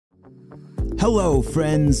Hello,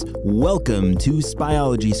 friends. Welcome to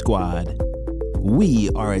Spyology Squad.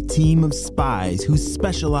 We are a team of spies who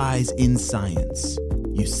specialize in science.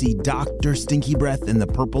 You see, Dr. Stinky Breath and the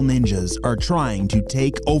Purple Ninjas are trying to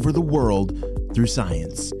take over the world through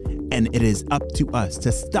science, and it is up to us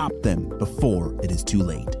to stop them before it is too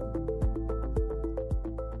late.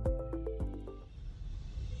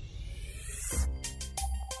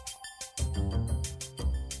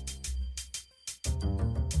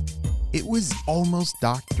 It was almost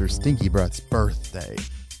Dr. Stinky Breath's birthday.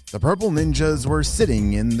 The Purple Ninjas were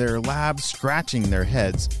sitting in their lab scratching their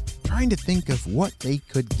heads, trying to think of what they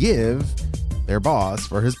could give their boss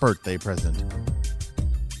for his birthday present.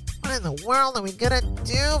 What in the world are we gonna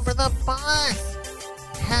do for the boss?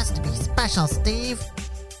 It has to be special, Steve.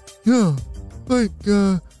 Yeah, like,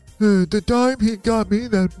 the time he got me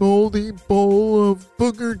that moldy bowl of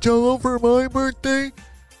booger jello for my birthday,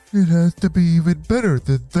 it has to be even better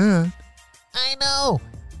than that. I know.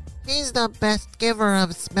 He's the best giver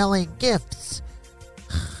of smelly gifts.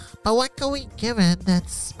 But what can we give him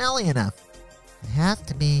that's smelly enough? It has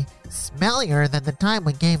to be smellier than the time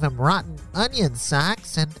we gave him rotten onion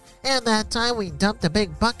sacks and that time we dumped a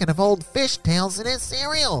big bucket of old fish tails in his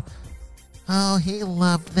cereal. Oh, he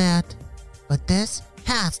loved that. But this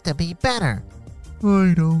has to be better.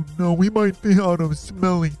 I don't know. We might be out of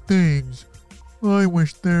smelly things. I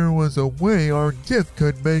wish there was a way our gift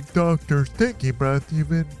could make Dr. Stinky Breath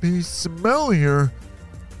even be smellier.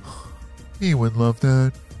 He would love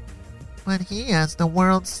that. But he has the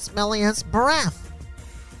world's smelliest breath.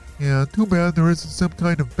 Yeah, too bad there isn't some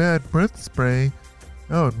kind of bad breath spray.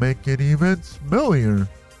 That would make it even smellier.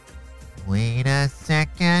 Wait a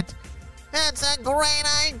second. That's a great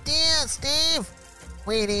idea, Steve.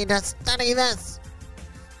 We need to study this.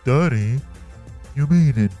 Study? You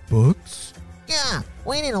mean in books? Yeah,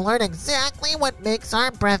 we need to learn exactly what makes our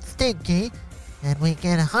breath stinky, and we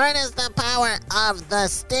can harness the power of the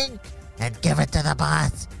stink and give it to the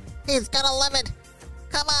boss. He's gonna love it.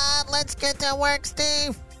 Come on, let's get to work,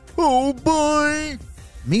 Steve. Oh boy!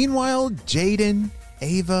 Meanwhile, Jaden,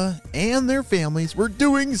 Ava, and their families were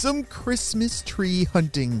doing some Christmas tree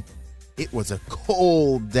hunting. It was a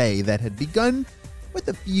cold day that had begun with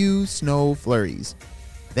a few snow flurries.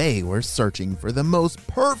 They were searching for the most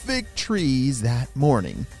perfect trees that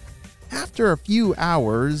morning. After a few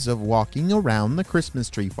hours of walking around the Christmas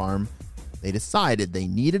tree farm, they decided they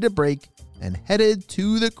needed a break and headed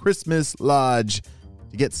to the Christmas lodge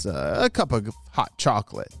to get a cup of hot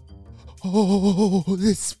chocolate. Oh,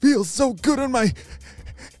 this feels so good on my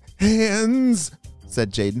hands,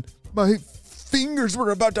 said Jaden. My fingers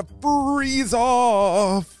were about to freeze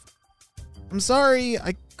off. I'm sorry,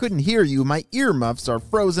 I couldn't hear you. My earmuffs are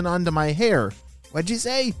frozen onto my hair. What'd you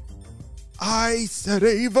say? I said,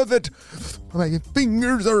 Ava, that my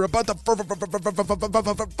fingers are about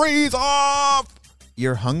to freeze off.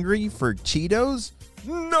 You're hungry for Cheetos?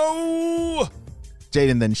 No!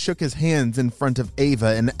 Jaden then shook his hands in front of Ava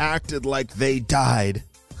and acted like they died.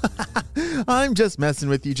 I'm just messing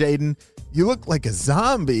with you, Jaden. You look like a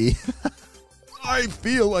zombie. I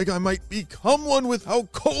feel like I might become one with how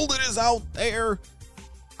cold it is out there.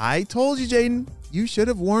 I told you, Jaden, you should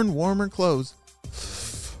have worn warmer clothes.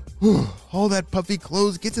 All that puffy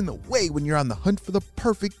clothes gets in the way when you're on the hunt for the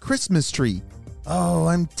perfect Christmas tree. Oh,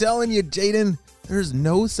 I'm telling you, Jaden, there's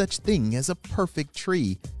no such thing as a perfect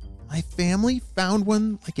tree. My family found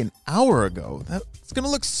one like an hour ago. That's going to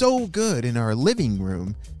look so good in our living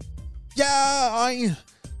room. Yeah,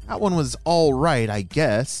 that one was all right, I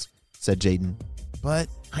guess, said Jaden. But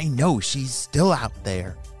I know she's still out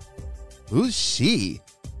there. Who's she?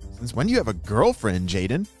 Since when do you have a girlfriend,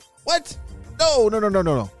 Jaden? What? No.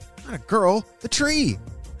 Not a girl. The tree.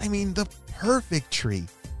 I mean, the perfect tree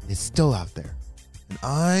is still out there. And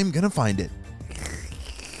I'm going to find it.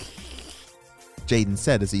 Jaden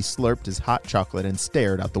said as he slurped his hot chocolate and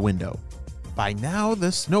stared out the window. By now,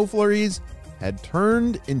 the snow flurries had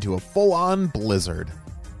turned into a full-on blizzard.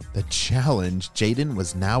 The challenge Jaden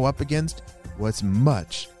was now up against was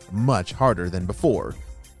much, much harder than before.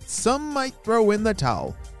 Some might throw in the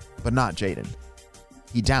towel, but not Jaden.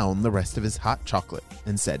 He downed the rest of his hot chocolate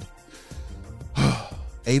and said,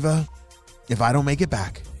 Ava, if I don't make it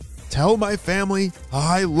back, tell my family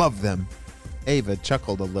I love them. Ava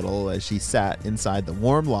chuckled a little as she sat inside the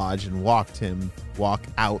warm lodge and watched him walk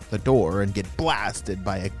out the door and get blasted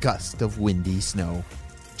by a gust of windy snow.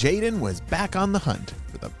 Jaden was back on the hunt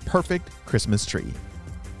for the perfect Christmas tree.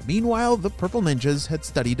 Meanwhile, the Purple Ninjas had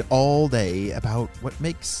studied all day about what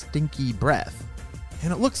makes Stinky Breath,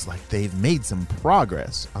 and it looks like they've made some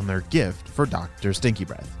progress on their gift for Dr. Stinky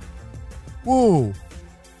Breath. Whoa,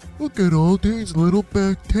 look at all these little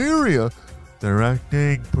bacteria. They're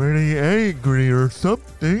acting pretty angry or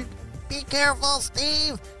something. Be careful,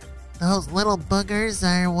 Steve. Those little boogers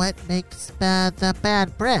are what makes the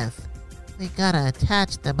bad breath. We gotta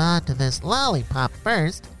attach them onto this lollipop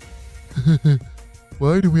first.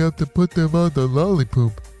 Why do we have to put them on the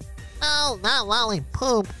lollipop? No, not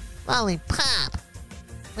lollipop. Lollipop.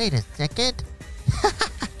 Wait a second.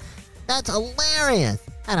 That's hilarious.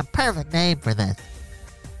 Had a perfect name for this.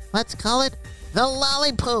 Let's call it the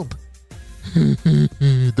Lollipop.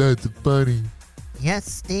 That's funny.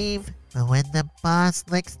 Yes, Steve. But when the boss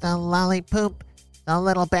licks the lollipop, the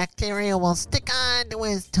little bacteria will stick onto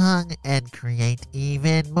his tongue and create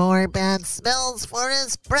even more bad smells for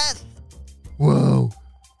his breath. Wow.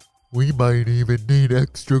 We might even need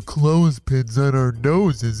extra clothespins on our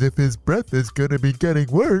noses if his breath is gonna be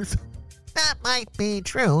getting worse. That might be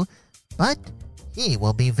true, but he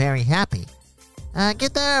will be very happy.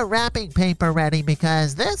 Get the wrapping paper ready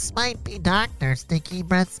because this might be Dr. Stinky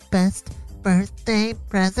Breath's best birthday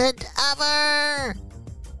present ever!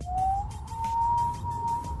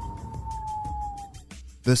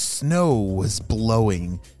 The snow was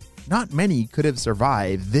blowing. Not many could have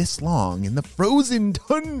survived this long in the frozen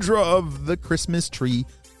tundra of the Christmas tree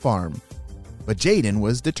farm. But Jaden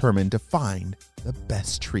was determined to find the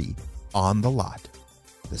best tree on the lot.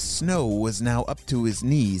 The snow was now up to his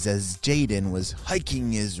knees as Jaden was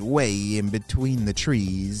hiking his way in between the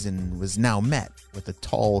trees and was now met with a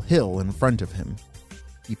tall hill in front of him.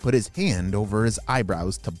 He put his hand over his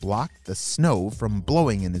eyebrows to block the snow from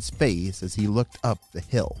blowing in his face as he looked up the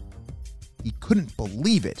hill. He couldn't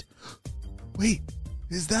believe it. Wait,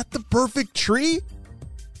 is that the perfect tree?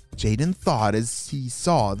 Jaden thought as he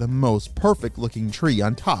saw the most perfect looking tree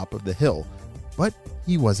on top of the hill, but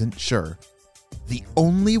he wasn't sure. The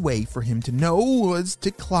only way for him to know was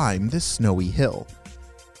to climb the snowy hill.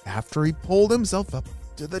 After he pulled himself up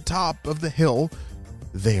to the top of the hill,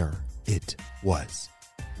 there it was.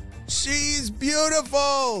 She's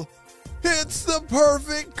beautiful! It's the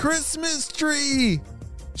perfect Christmas tree!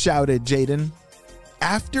 Shouted Jaden.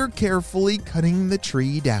 After carefully cutting the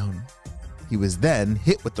tree down, he was then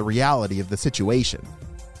hit with the reality of the situation.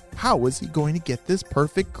 How was he going to get this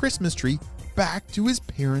perfect Christmas tree back to his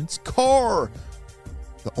parents' car?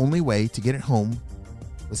 The only way to get it home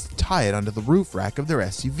was to tie it onto the roof rack of their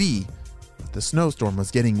SUV. The snowstorm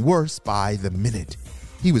was getting worse by the minute.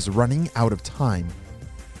 He was running out of time.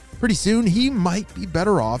 Pretty soon, he might be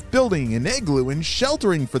better off building an igloo and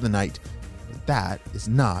sheltering for the night. But that is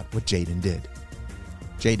not what Jaden did.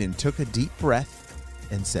 Jaden took a deep breath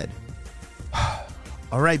and said,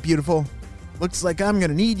 "All right, beautiful. Looks like I'm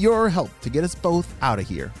going to need your help to get us both out of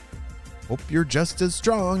here. Hope you're just as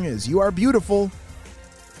strong as you are beautiful."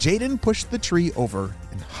 Jaden pushed the tree over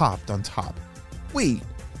and hopped on top. Wait,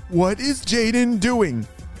 what is Jaden doing?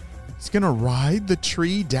 He's gonna ride the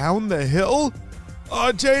tree down the hill?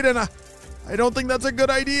 Oh, Jaden, I don't think that's a good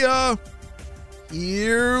idea.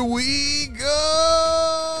 Here we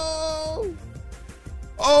go.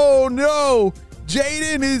 Oh no,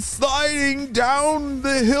 Jaden is sliding down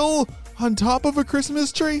the hill on top of a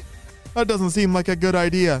Christmas tree? That doesn't seem like a good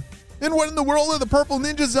idea. And what in the world are the purple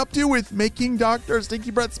ninjas up to with making Dr. Stinky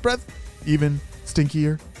Breath's breath even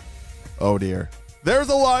stinkier? Oh dear. There's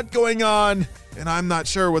a lot going on, and I'm not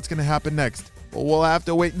sure what's going to happen next. But we'll have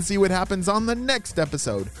to wait and see what happens on the next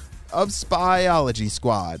episode of Spyology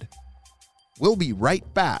Squad. We'll be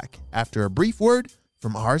right back after a brief word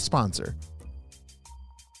from our sponsor.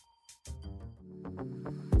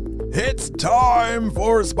 It's time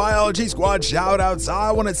for Spyology Squad shoutouts.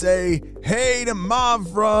 I want to say hey to Mav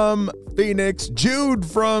from Phoenix, Jude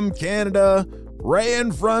from Canada,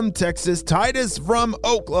 Rayan from Texas, Titus from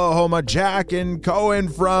Oklahoma, Jack and Cohen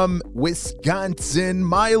from Wisconsin,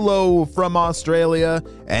 Milo from Australia,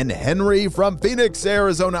 and Henry from Phoenix,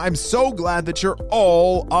 Arizona. I'm so glad that you're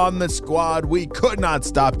all on the squad. We could not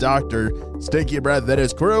stop Dr. Stinky Breath and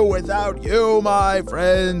his crew without you, my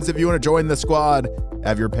friends. If you want to join the squad,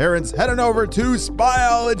 have your parents head on over to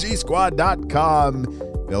spyologysquad.com.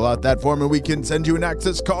 Fill out that form and we can send you an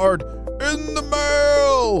access card in the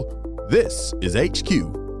mail. This is HQ,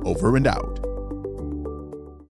 over and out.